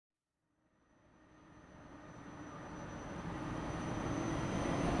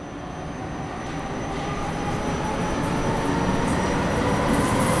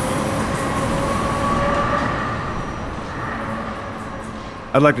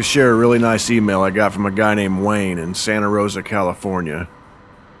I'd like to share a really nice email I got from a guy named Wayne in Santa Rosa, California.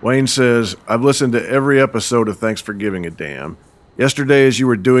 Wayne says, I've listened to every episode of Thanks for Giving a Damn. Yesterday, as you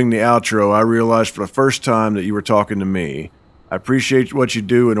were doing the outro, I realized for the first time that you were talking to me. I appreciate what you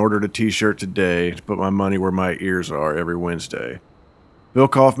do and ordered a t-shirt today to put my money where my ears are every Wednesday. Phil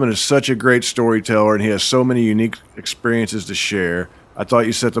Kaufman is such a great storyteller and he has so many unique experiences to share. I thought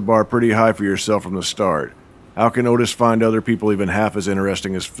you set the bar pretty high for yourself from the start. How can Otis find other people even half as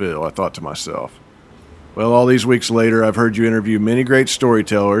interesting as Phil? I thought to myself. Well, all these weeks later, I've heard you interview many great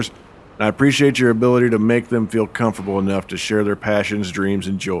storytellers, and I appreciate your ability to make them feel comfortable enough to share their passions, dreams,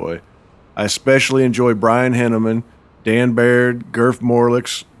 and joy. I especially enjoy Brian Henneman, Dan Baird, Gurf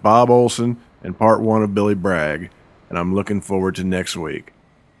Morlix, Bob Olson, and part one of Billy Bragg, and I'm looking forward to next week.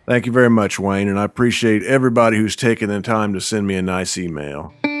 Thank you very much, Wayne, and I appreciate everybody who's taken the time to send me a nice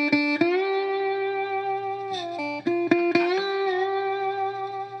email.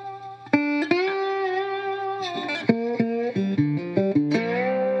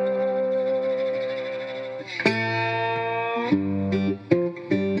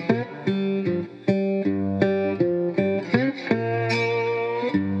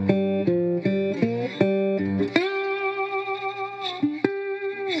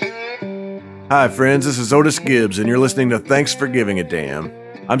 Hi friends, this is Otis Gibbs and you're listening to Thanks for Giving a Damn.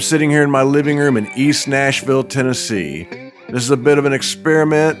 I'm sitting here in my living room in East Nashville, Tennessee. This is a bit of an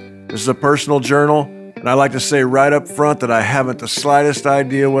experiment, this is a personal journal, and I like to say right up front that I haven't the slightest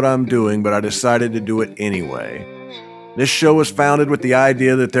idea what I'm doing, but I decided to do it anyway. This show was founded with the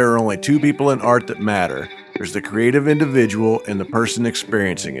idea that there are only two people in art that matter. There's the creative individual and the person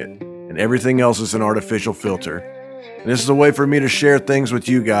experiencing it, and everything else is an artificial filter. And this is a way for me to share things with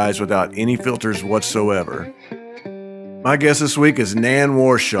you guys without any filters whatsoever. My guest this week is Nan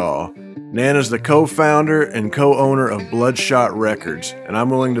Warshaw. Nan is the co-founder and co-owner of Bloodshot Records, and I'm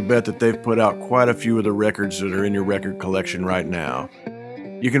willing to bet that they've put out quite a few of the records that are in your record collection right now.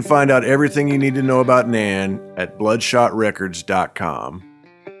 You can find out everything you need to know about Nan at bloodshotrecords.com.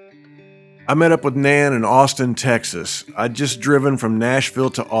 I met up with Nan in Austin, Texas. I'd just driven from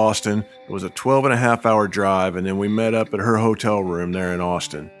Nashville to Austin. It was a 12-and-a-half-hour drive, and then we met up at her hotel room there in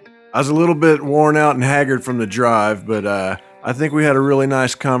Austin. I was a little bit worn out and haggard from the drive, but I think we had a really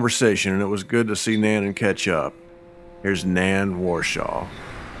nice conversation, and it was good to see Nan and catch up. Here's Nan Warshaw.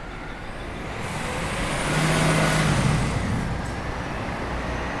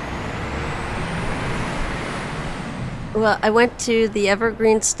 Well, I went to the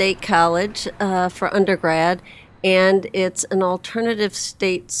Evergreen State College for undergrad, and it's an alternative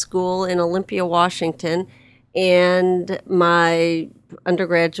state school in Olympia, Washington. And my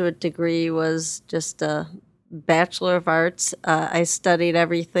undergraduate degree was just a Bachelor of Arts. I studied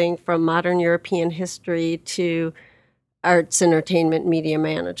everything from modern European history to arts, entertainment, media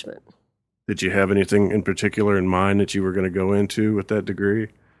management. Did you have anything in particular in mind that you were going to go into with that degree?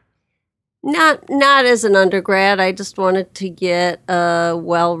 Not as an undergrad. I just wanted to get a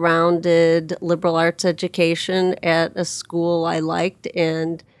well-rounded liberal arts education at a school I liked,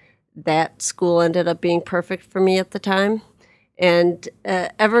 and that school ended up being perfect for me at the time. And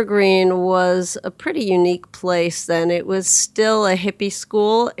Evergreen was a pretty unique place then. It was still a hippie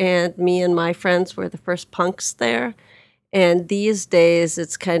school, and me and my friends were the first punks there. And these days,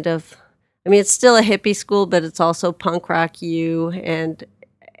 it's kind of, it's still a hippie school, but it's also punk rock U, and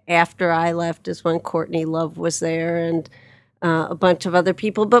after I left is when Courtney Love was there and a bunch of other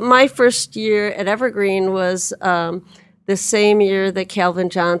people. But my first year at Evergreen was the same year that Calvin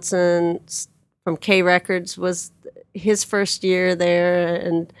Johnson from K Records was his first year there,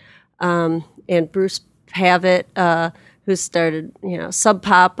 and Bruce Pavitt, who started, Sub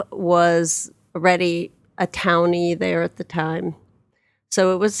Pop, was already a townie there at the time.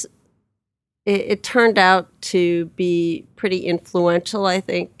 So it turned out to be pretty influential, I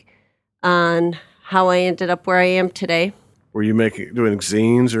think, on how I ended up where I am today. Were you doing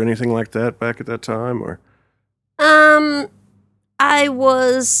zines or anything like that back at that time, or?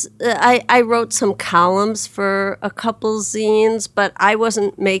 I wrote some columns for a couple zines, but I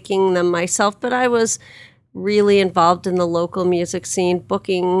wasn't making them myself. But I was really involved in the local music scene,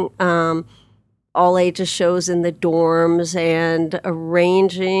 booking all ages shows in the dorms and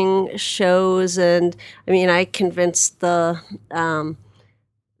arranging shows. And I convinced the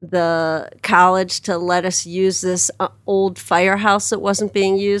college to let us use this old firehouse that wasn't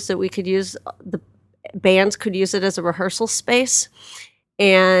being used, that we could use, the bands could use it as a rehearsal space.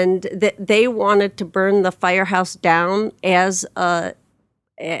 And they wanted to burn the firehouse down as a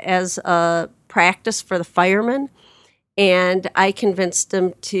practice for the firemen. And I convinced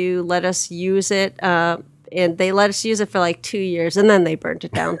them to let us use it and they let us use it for like 2 years, and then they burned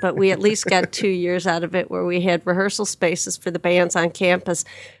it down. But we at least got 2 years out of it, where we had rehearsal spaces for the bands on campus,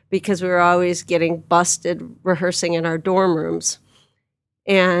 because we were always getting busted rehearsing in our dorm rooms.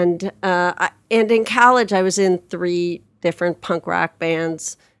 And in college, I was in 3 different punk rock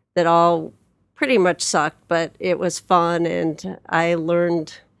bands that all pretty much sucked, but it was fun, and I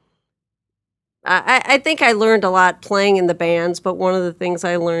learned. I think I learned a lot playing in the bands, but one of the things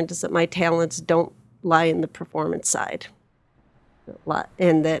I learned is that my talents don't lie in the performance side,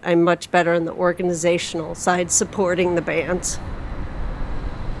 and that I'm much better on the organizational side, supporting the bands.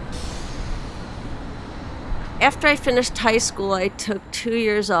 After I finished high school, I took 2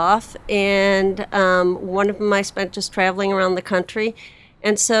 years off, and one of them I spent just traveling around the country.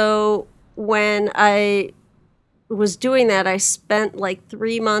 And so when I was doing that, I spent like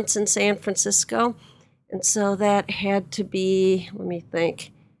 3 months in San Francisco. And so that had to be, let me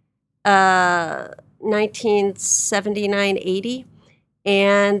think, 1979, 80.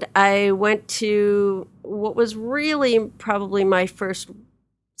 And I went to what was really probably my first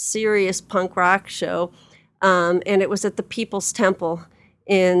serious punk rock show. And it was at the People's Temple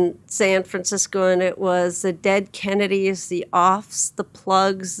in San Francisco. And it was the Dead Kennedys, the Offs, the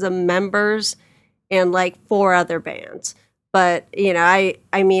Plugs, the Members, and like 4 other bands. But, you know, I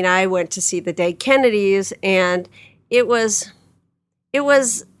went to see the Dead Kennedys, and it was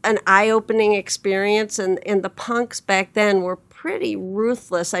an eye-opening experience, and the punks back then were pretty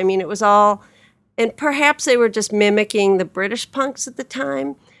ruthless. I mean, it was all, and perhaps they were just mimicking the British punks at the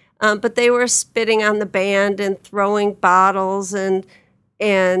time, but they were spitting on the band and throwing bottles and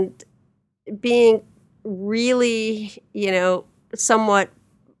being really, you know, somewhat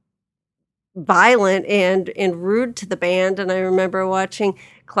violent and rude to the band. And I remember watching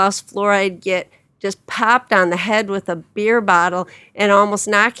Klaus Flouride get just popped on the head with a beer bottle and almost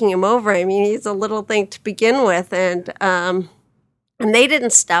knocking him over. I mean, he's a little thing to begin with, and they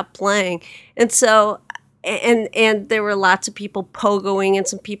didn't stop playing. And so, and there were lots of people pogoing and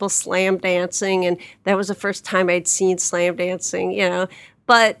some people slam dancing, and that was the first time I'd seen slam dancing, you know.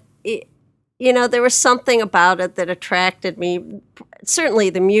 But you know, there was something about it that attracted me, certainly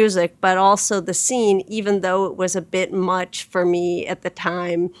the music, but also the scene, even though it was a bit much for me at the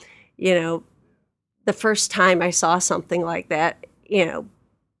time. You know, the first time I saw something like that, you know,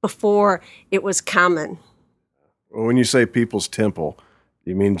 before it was common. Well, when you say People's Temple,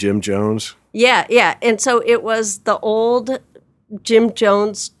 you mean Jim Jones? Yeah. And so it was the old Jim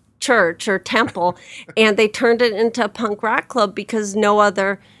Jones church or temple, and they turned it into a punk rock club because no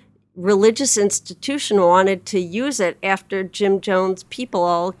other religious institution wanted to use it after Jim Jones' people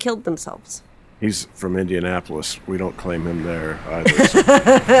all killed themselves. He's from Indianapolis. We don't claim him there either. So.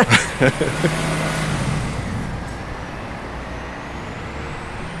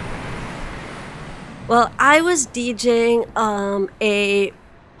 Well, I was DJing a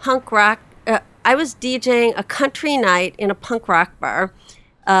punk rock. I was DJing a country night in a punk rock bar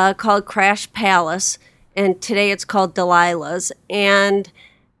called Crash Palace, and today it's called Delilah's. And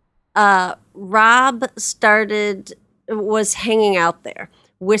Rob was hanging out there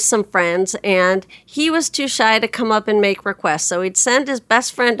with some friends, and he was too shy to come up and make requests. So he'd send his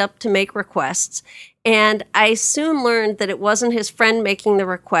best friend up to make requests. And I soon learned that it wasn't his friend making the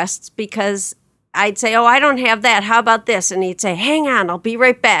requests, because I'd say, "Oh, I don't have that. How about this?" And he'd say, "Hang on, I'll be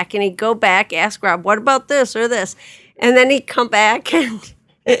right back." And he'd go back, ask Rob, "What about this or this?" And then he'd come back, and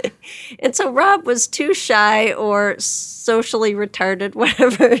so Rob was too shy or socially retarded,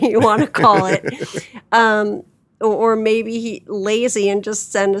 whatever you want to call it. Or maybe he lazy and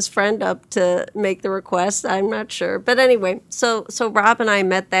just sent his friend up to make the request. I'm not sure. But anyway, so Rob and I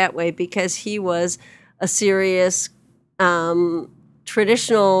met that way because he was a serious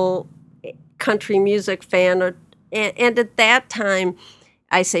traditional country music fan. And at that time,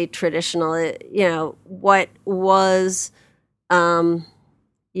 I say traditional, you know, what was,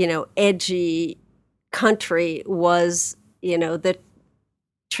 you know, edgy country was, you know, the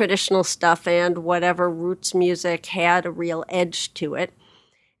traditional stuff, and whatever roots music had a real edge to it.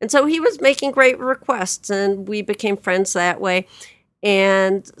 And so he was making great requests, and we became friends that way,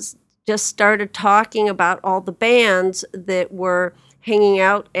 and just started talking about all the bands that were hanging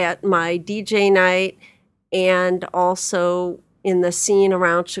out at my DJ night and also in the scene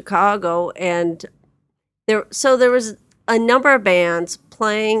around Chicago. And there was a number of bands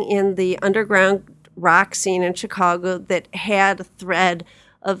playing in the underground rock scene in Chicago that had a thread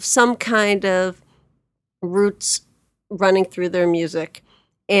of some kind of roots running through their music.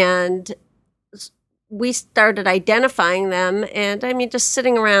 And we started identifying them, and I mean, just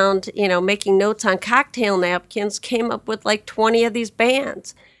sitting around, you know, making notes on cocktail napkins, came up with like 20 of these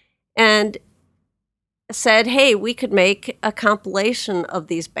bands. And said, hey, we could make a compilation of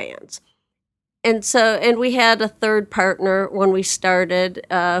these bands. And we had a third partner when we started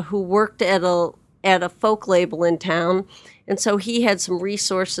who worked at a folk label in town. And so he had some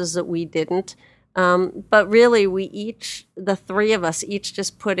resources that we didn't. But really, the three of us each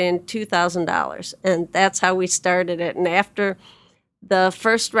just put in $2,000. And that's how we started it. And after the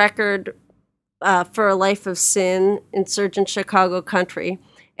first record, For a Life of Sin, Insurgent Chicago Country,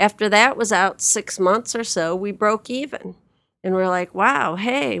 after that was out 6 months or so, we broke even. And we're like, wow,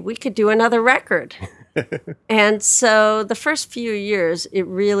 hey, we could do another record. And so the first few years, it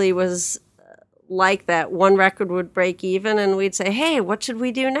really was like that. One record would break even, and we'd say, hey, what should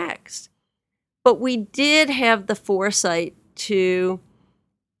we do next? But we did have the foresight to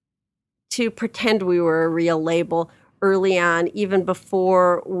pretend we were a real label early on, even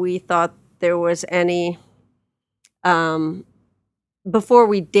before we thought there was any, before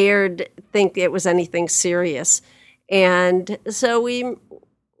we dared think it was anything serious. And so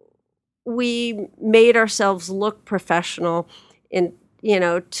we made ourselves look professional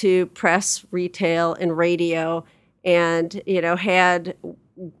to press, retail, and radio, and, had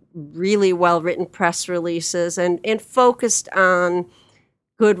really well-written press releases and focused on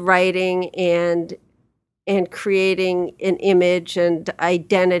good writing and creating an image and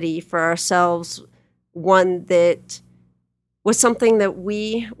identity for ourselves, one that was something that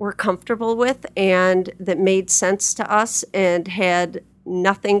we were comfortable with and that made sense to us and had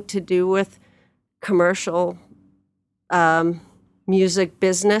nothing to do with commercial music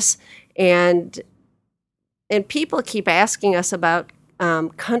business. And people keep asking us about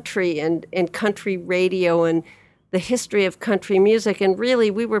country and country radio and the history of country music. And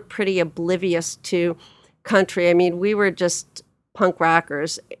really, we were pretty oblivious to country. I mean, we were just punk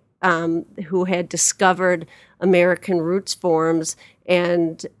rockers who had discovered American roots forms,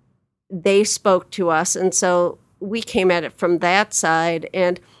 and they spoke to us. And so we came at it from that side.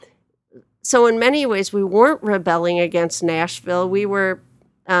 And so in many ways, we weren't rebelling against Nashville. We were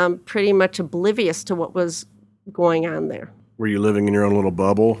pretty much oblivious to what was going on there. Were you living in your own little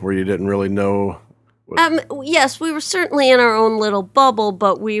bubble where you didn't really know? Yes, we were certainly in our own little bubble,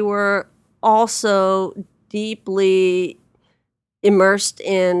 but we were also deeply immersed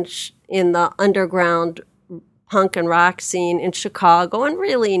in the underground punk and rock scene in Chicago and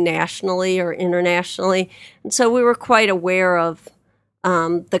really nationally or internationally. And so we were quite aware of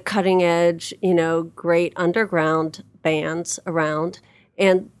the cutting edge, great underground bands around.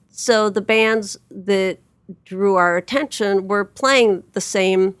 And so the bands that drew our attention were playing the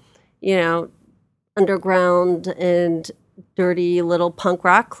same, underground and dirty little punk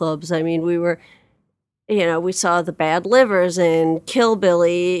rock clubs. I mean, we were, we saw the Bad Livers and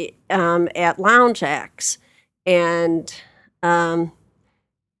Killbilly at Lounge Acts. And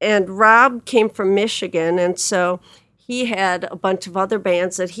Rob came from Michigan, and so he had a bunch of other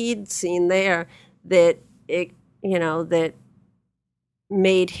bands that he'd seen there that that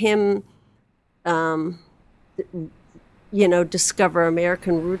made him discover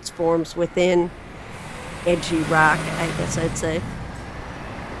American roots forms within edgy rock, I guess I'd say.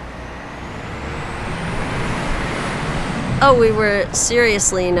 Oh, we were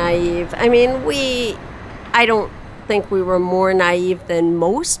seriously naive. I mean, I don't think we were more naive than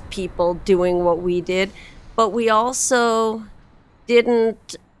most people doing what we did, but we also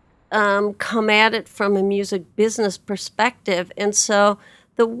didn't come at it from a music business perspective. And so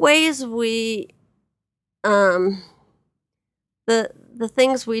the ways the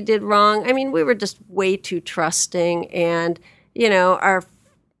things we did wrong, I mean, we were just way too trusting. And,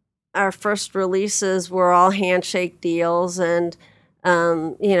 our first releases were all handshake deals, and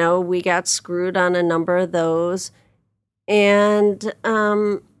we got screwed on a number of those. And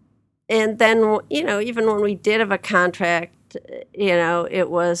then, even when we did have a contract, it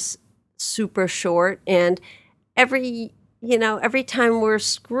was super short. And every time we're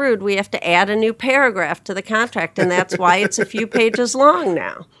screwed, we have to add a new paragraph to the contract. And that's why it's a few pages long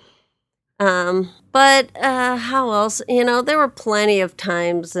now. But how else? There were plenty of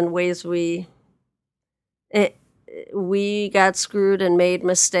times and ways we got screwed and made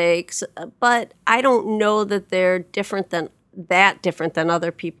mistakes, but I don't know that they're different than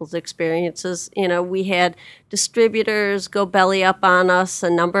other people's experiences. We had distributors go belly up on us a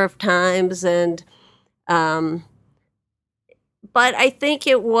number of times, and but I think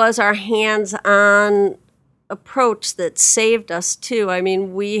it was our hands-on approach that saved us too. I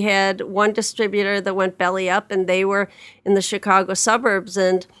mean, we had one distributor that went belly up, and they were in the Chicago suburbs,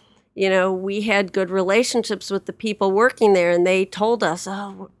 and we had good relationships with the people working there, and they told us,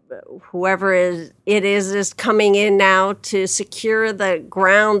 oh, whoever it is coming in now to secure the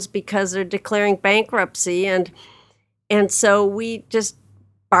grounds because they're declaring bankruptcy. And so we just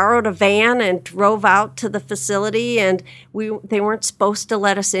borrowed a van and drove out to the facility, and they weren't supposed to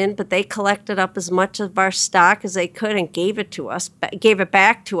let us in, but they collected up as much of our stock as they could and gave it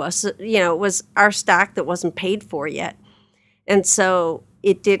back to us. It was our stock that wasn't paid for yet. And so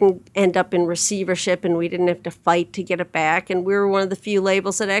it didn't end up in receivership, and we didn't have to fight to get it back. And we were one of the few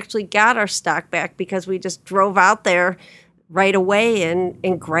labels that actually got our stock back because we just drove out there right away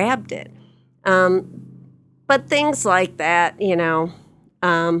and grabbed it. But things like that,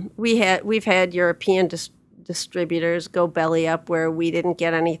 we've had European distributors go belly up where we didn't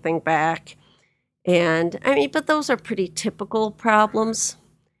get anything back. And but those are pretty typical problems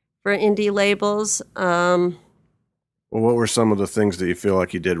for indie labels. Well, what were some of the things that you feel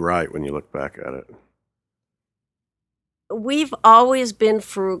like you did right when you look back at it? We've always been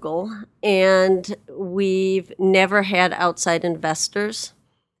frugal, and we've never had outside investors.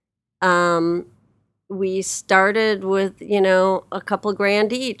 We started with, a couple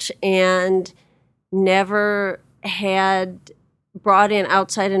grand each and never had brought in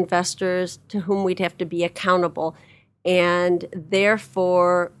outside investors to whom we'd have to be accountable. And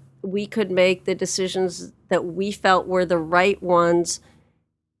therefore, we could make the decisions that we felt were the right ones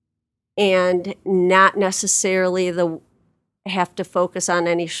and not necessarily have to focus on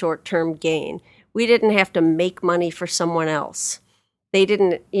any short-term gain. We didn't have to make money for someone else. They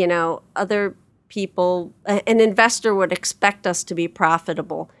didn't, other people, an investor would expect us to be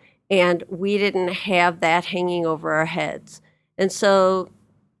profitable, and we didn't have that hanging over our heads. And so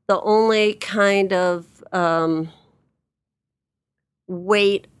the only kind of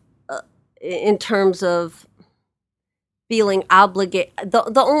weight in terms of feeling obligated,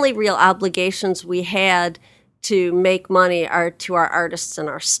 the only real obligations we had to make money are to our artists and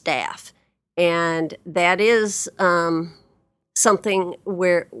our staff. And that is something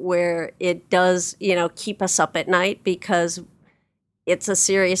where it does, keep us up at night because it's a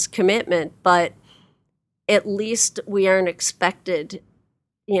serious commitment, but at least we aren't expected,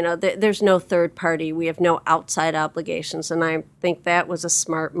 there's no third party. We have no outside obligations. And I think that was a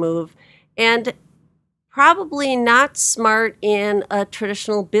smart move. And probably not smart in a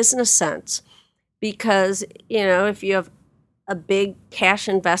traditional business sense because, if you have a big cash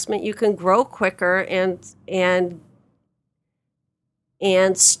investment, you can grow quicker and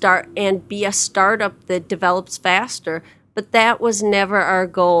start and be a startup that develops faster. But that was never our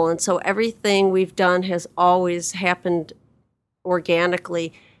goal. And so everything we've done has always happened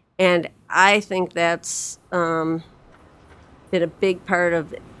organically. And I think that's been a big part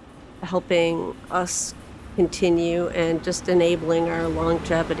of helping us continue and just enabling our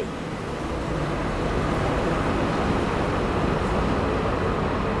longevity.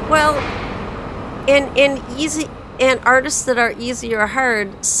 Well, and artists that are easy or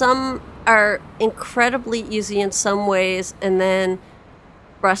hard, some are incredibly easy in some ways and then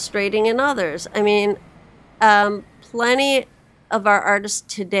frustrating in others. Plenty of our artists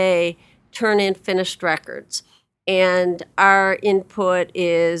today turn in finished records, and our input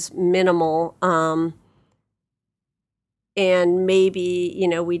is minimal. And maybe,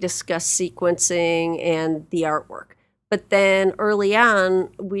 we discuss sequencing and the artwork. But then early on,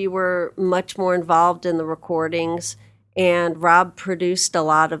 we were much more involved in the recordings, and Rob produced a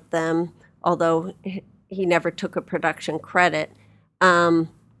lot of them, although he never took a production credit. But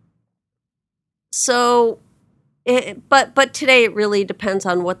today it really depends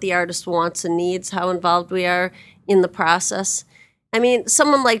on what the artist wants and needs, how involved we are in the process.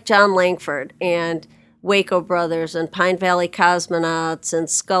 Someone like John Langford and Waco Brothers and Pine Valley Cosmonauts and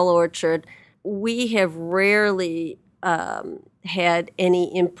Skull Orchard, we have rarely had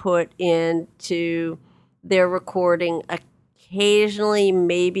any input into their recording, occasionally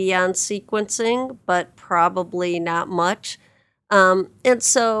maybe on sequencing, but probably not much. And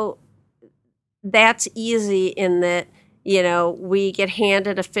so that's easy in that, we get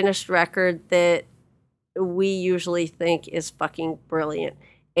handed a finished record that we usually think is fucking brilliant.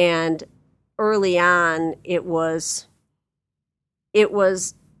 And early on, it was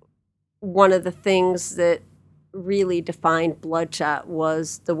one of the things that really defined Bloodshot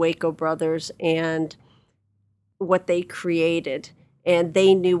was the Waco Brothers and what they created. And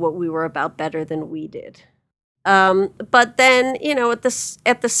they knew what we were about better than we did. But then,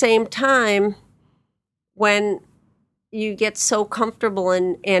 at the same time, when you get so comfortable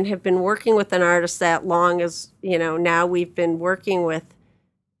and have been working with an artist that long as, now we've been working with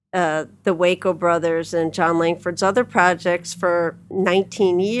the Waco Brothers and John Langford's other projects for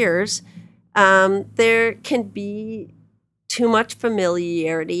 19 years, there can be too too much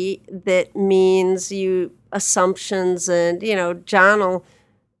familiarity that means assumptions, and, John will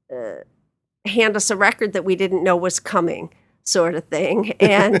hand us a record that we didn't know was coming, sort of thing.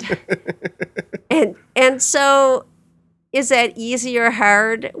 And and so is that easy or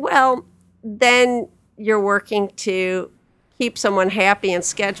hard? Well, then you're working to keep someone happy and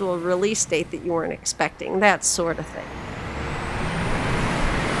schedule a release date that you weren't expecting, that sort of thing.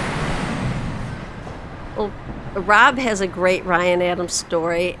 Well, Rob has a great Ryan Adams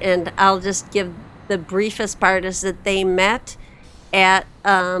story, and I'll just give the briefest part is that they met at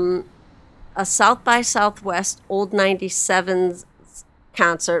a South by Southwest Old 97s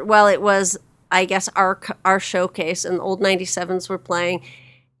concert. Well, it was, I guess, our showcase, and the Old 97s were playing,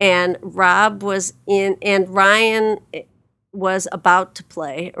 and Rob was in, and Ryan was about to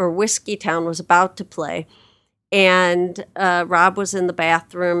play, or Whiskey Town was about to play, and Rob was in the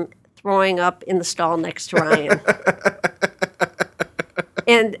bathroom throwing up in the stall next to Ryan.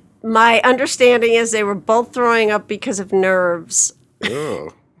 And my understanding is they were both throwing up because of nerves. Oh.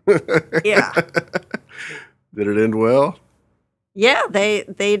 Yeah. Did it end well? Yeah,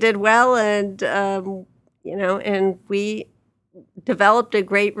 they did well, and and we developed a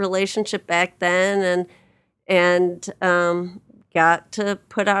great relationship back then, and got to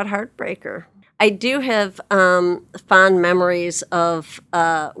put out Heartbreaker. I do have fond memories of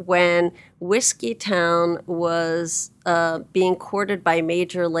when Whiskey Town was being courted by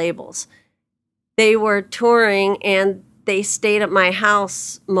major labels. They were touring, and they stayed at my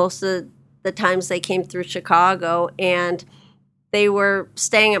house most of the times they came through Chicago, and they were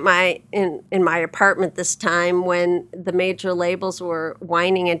staying at in my apartment this time when the major labels were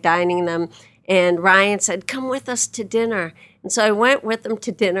wining and dining them. And Ryan said, "Come with us to dinner." And so I went with them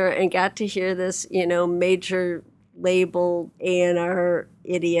to dinner and got to hear this, major label A&R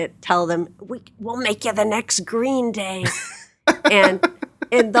idiot tell them, "We'll make you the next Green Day." and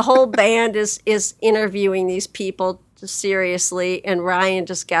the whole band is interviewing these people seriously, and Ryan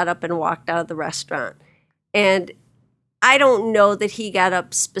just got up and walked out of the restaurant. And I don't know that he got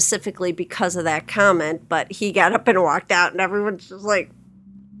up specifically because of that comment, but he got up and walked out, and everyone's just like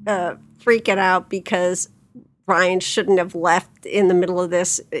freaking out because Ryan shouldn't have left in the middle of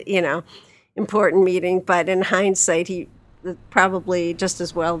this, important meeting. But in hindsight, he probably just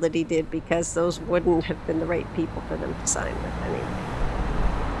as well that he did, because those wouldn't have been the right people for them to sign with anyway.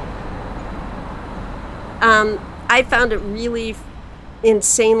 I found it really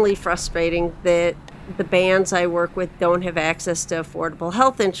insanely frustrating that the bands I work with don't have access to affordable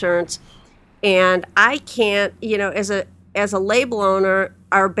health insurance. And I can't, as a label owner,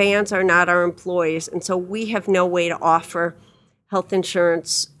 our bands are not our employees. And so we have no way to offer health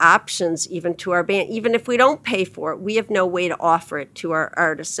insurance options even to our band. Even if we don't pay for it, we have no way to offer it to our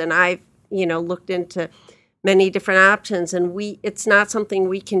artists. And I've, looked into many different options, and it's not something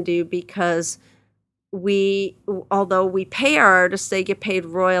we can do because although we pay our artists, they get paid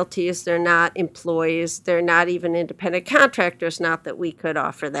royalties. They're not employees. They're not even independent contractors. Not that we could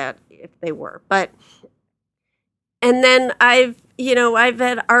offer that if they were. And then I've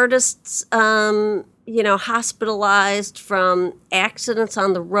had artists, hospitalized from accidents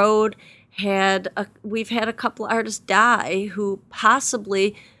on the road. We've had a couple of artists die who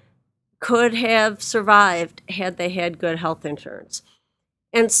possibly could have survived had they had good health insurance.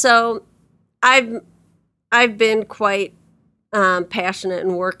 And so I've been quite passionate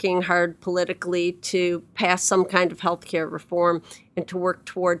and working hard politically to pass some kind of healthcare reform and to work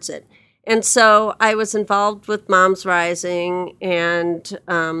towards it. And so I was involved with Moms Rising, and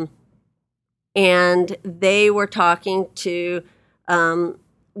they were talking to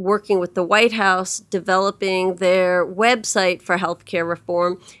working with the White House, developing their website for healthcare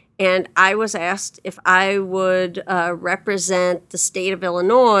reform. And I was asked if I would represent the state of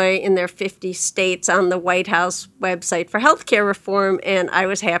Illinois in their 50 states on the White House website for healthcare reform, and I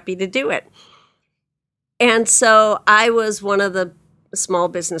was happy to do it. And so I was one of the small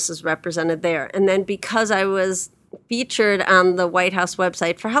businesses represented there. And then because I was featured on the White House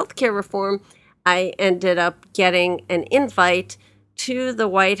website for healthcare reform, I ended up getting an invite to the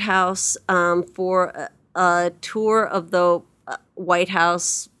White House for a tour of the White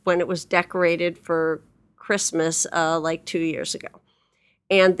House when it was decorated for Christmas like 2 years ago.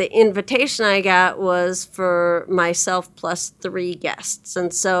 And the invitation I got was for myself plus 3 guests.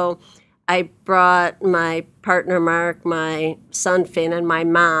 And so I brought my partner, Mark, my son, Finn, and my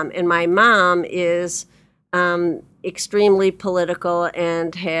mom. And my mom is extremely political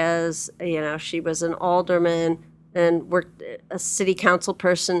and has, she was an alderman and worked a city council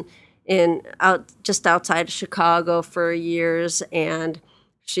person just outside of Chicago for years, and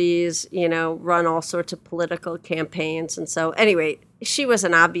She's, run all sorts of political campaigns. And so, anyway, she was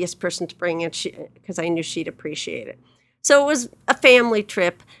an obvious person to bring in because I knew she'd appreciate it. So it was a family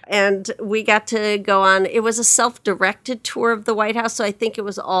trip, and we got to go on. It was a self-directed tour of the White House, so I think it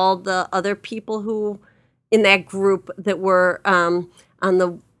was all the other people who, in that group, that were on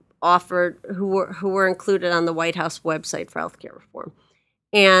the offered, who were included on the White House website for healthcare reform,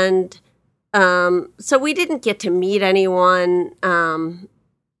 and so we didn't get to meet anyone,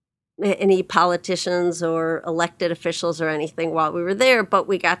 any politicians or elected officials or anything while we were there, but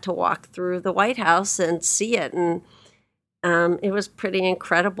we got to walk through the White House and see it, and it was pretty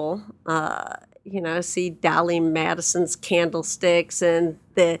incredible. See Dolly Madison's candlesticks and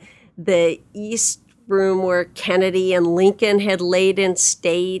the East Room where Kennedy and Lincoln had laid in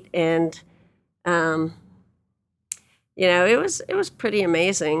state, and it was pretty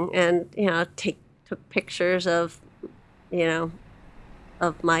amazing. And took pictures of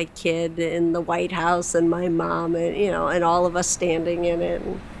of my kid in the White House and my mom, and and all of us standing in it.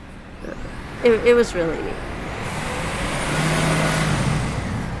 And, it was really neat.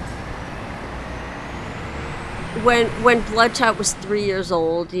 When Bloodshot was 3 years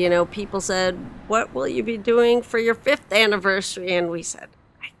old, people said, "What will you be doing for your 5th anniversary?" And we said,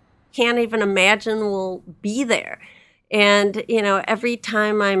 "I can't even imagine we'll be there." And, every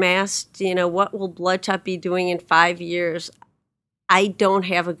time I'm asked, what will Bloodshot be doing in 5 years, I don't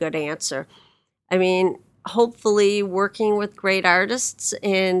have a good answer. I mean, hopefully working with great artists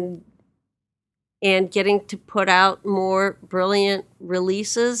and getting to put out more brilliant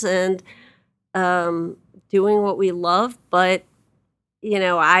releases and doing what we love. But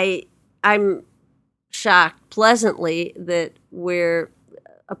I'm shocked pleasantly that we're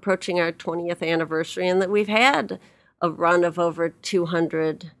approaching our 20th anniversary and that we've had a run of over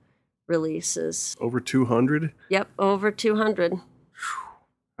 200 releases. Over 200? Yep, over 200.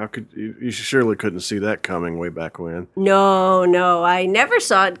 How could you surely couldn't see that coming way back when? No, I never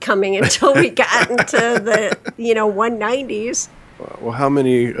saw it coming until we got into the 190s. Well, how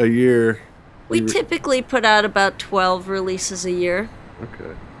many a year? We typically put out about 12 releases a year.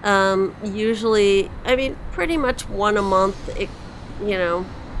 Okay. Usually, pretty much one a month,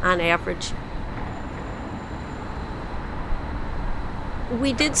 on average.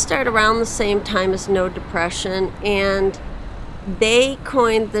 We did start around the same time as No Depression, and they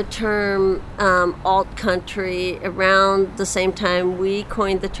coined the term alt country around the same time we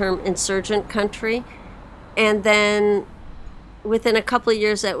coined the term insurgent country. And then within a couple of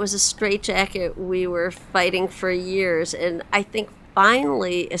years, that was a straitjacket we were fighting for years, and I think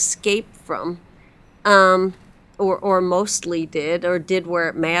finally escaped from, or mostly did where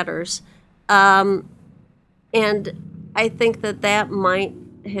it matters. And I think that might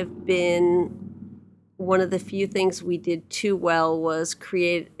have been one of the few things we did too well, was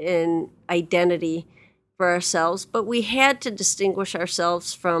create an identity for ourselves. But we had to distinguish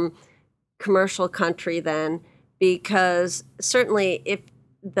ourselves from commercial country then, because certainly if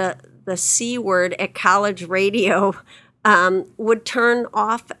the C word at college radio would turn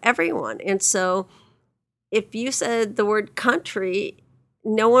off everyone. And so if you said the word country,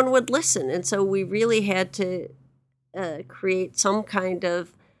 no one would listen. And so we really had to create some kind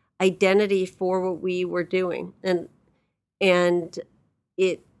of identity for what we were doing. And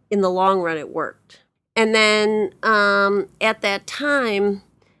it, in the long run, it worked. And then at that time,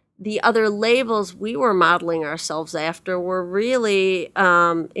 the other labels we were modeling ourselves after were really,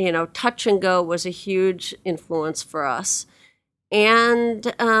 Touch and Go was a huge influence for us. And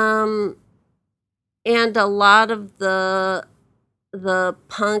a lot of the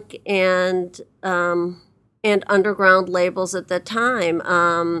punk and underground labels at the time,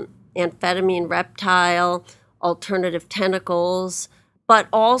 Amphetamine Reptile, Alternative Tentacles, but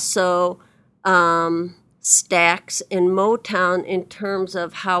also Stax and Motown in terms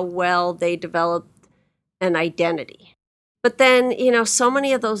of how well they developed an identity. But then, so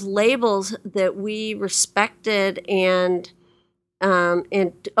many of those labels that we respected and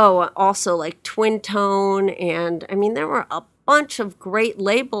also like Twin Tone, and there were a bunch of great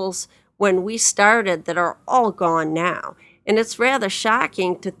labels when we started that are all gone now. And it's rather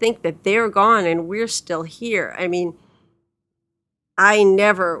shocking to think that they're gone and we're still here. I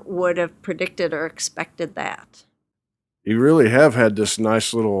never would have predicted or expected that. You really have had this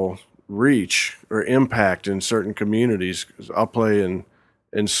nice little reach or impact in certain communities. I'll play in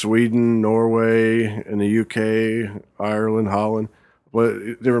Sweden, Norway, in the UK, Ireland, Holland,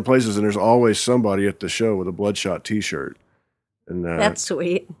 different places, and there's always somebody at the show with a Bloodshot t-shirt. And that's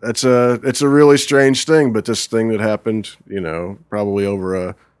sweet. It's a really strange thing, but this thing that happened, probably over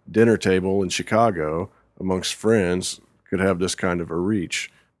a dinner table in Chicago amongst friends, could have this kind of a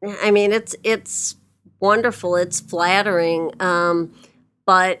reach. I mean, it's wonderful. It's flattering.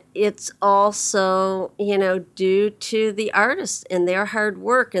 But it's also, due to the artists and their hard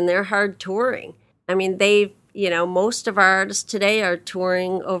work and their hard touring. I mean, most of our artists today are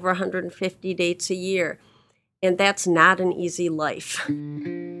touring over 150 dates a year. And that's not an easy life.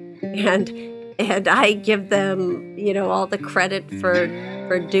 And I give them, all the credit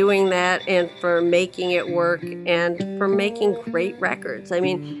for doing that and for making it work and for making great records. I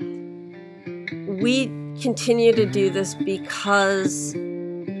mean, we continue to do this because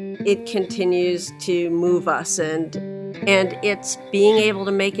it continues to move us, and it's being able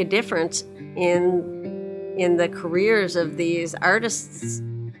to make a difference in the careers of these artists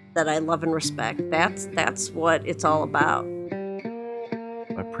that I love and respect. That's what it's all about.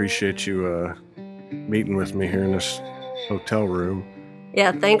 I appreciate you meeting with me here in this hotel room.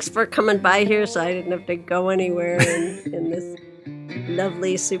 Yeah, thanks for coming by here so I didn't have to go anywhere in this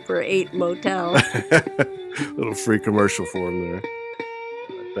lovely Super 8 motel. Little free commercial for him there.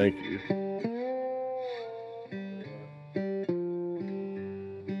 Thank you.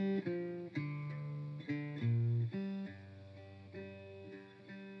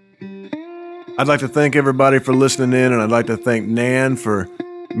 I'd like to thank everybody for listening in, and I'd like to thank Nan for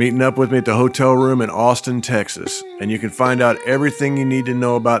meeting up with me at the hotel room in Austin, Texas. And you can find out everything you need to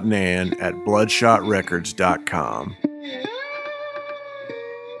know about Nan at bloodshotrecords.com.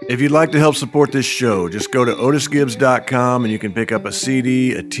 If you'd like to help support this show, just go to otisgibbs.com and you can pick up a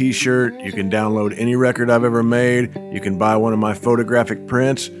CD, a t-shirt, you can download any record I've ever made, you can buy one of my photographic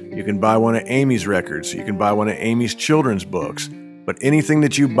prints, you can buy one of Amy's records, you can buy one of Amy's children's books. But anything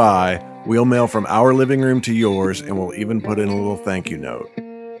that you buy, we'll mail from our living room to yours, and we'll even put in a little thank you note.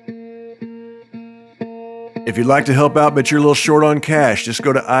 If you'd like to help out but you're a little short on cash, just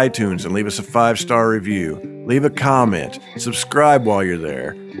go to iTunes and leave us a 5-star review. Leave a comment. Subscribe while you're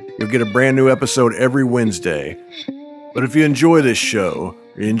there. You'll get a brand new episode every Wednesday. But if you enjoy this show,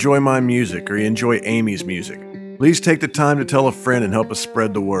 or you enjoy my music, or you enjoy Amy's music, please take the time to tell a friend and help us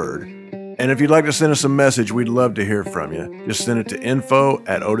spread the word. And if you'd like to send us a message, we'd love to hear from you. Just send it to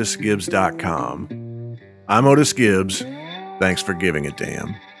info@otisgibbs.com. I'm Otis Gibbs. Thanks for giving a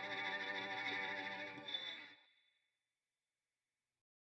damn.